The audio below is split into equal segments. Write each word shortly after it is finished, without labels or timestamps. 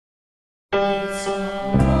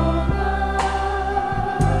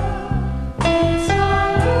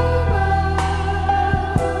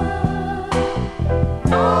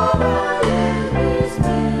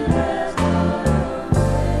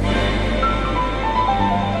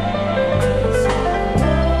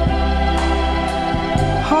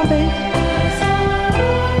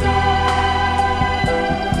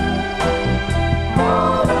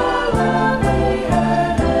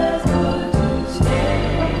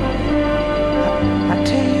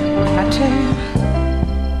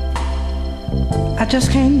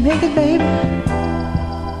Just can't make it, baby.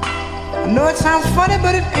 I know it sounds funny,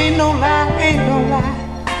 but it ain't no lie, ain't no lie.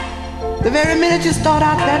 The very minute you start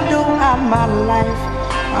out that door out of my life,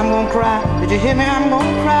 I'm gonna cry. Did you hear me? I'm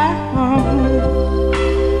gonna cry.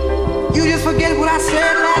 You just forget what I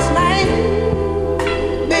said last night.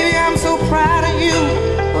 Baby, I'm so proud of you.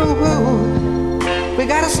 We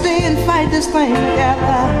gotta stay and fight this thing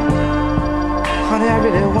together. Honey, I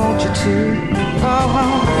really want you to.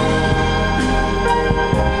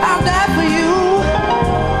 I'll die for you.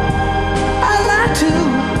 I'd like to.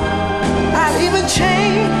 I'll even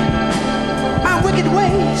change my wicked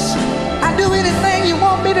ways. I'll do anything you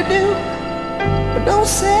want me to do. But don't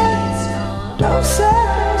say, don't say,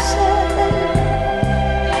 don't say.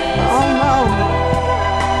 Oh no.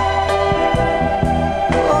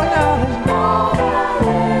 Oh no.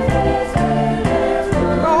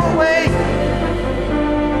 Wrong way.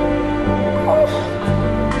 Oh.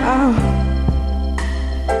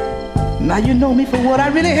 Now you know me for what I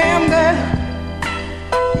really am, girl.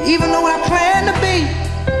 Even though what I plan to be.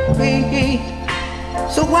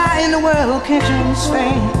 So why in the world can't you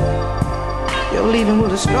understand? Your leaving will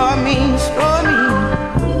destroy me, destroy me.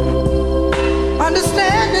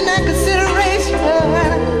 Understanding and consideration.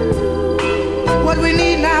 What we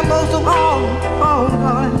need now most of all. Oh,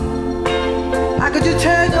 Lord. How could you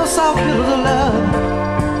turn your soft pillows of love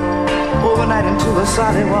overnight into a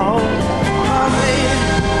solid wall? Oh, baby.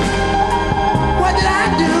 What did I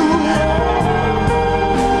do?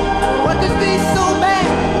 What could be so bad?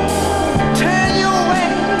 Turn you away.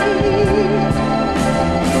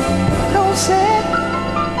 Don't say,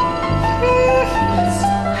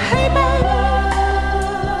 hey baby,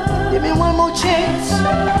 give me one more chance.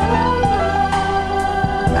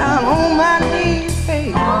 Down on my knees,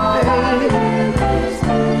 hey baby.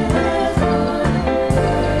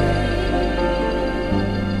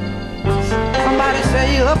 Somebody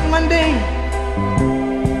say you're up one day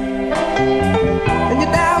and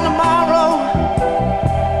you're down tomorrow.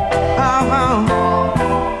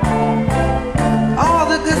 All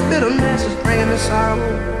the good bitterness is bringing me sorrow,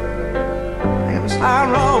 bringing me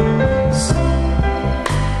sorrow.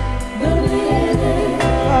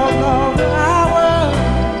 Oh no,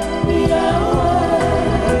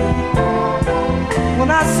 when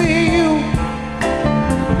I see you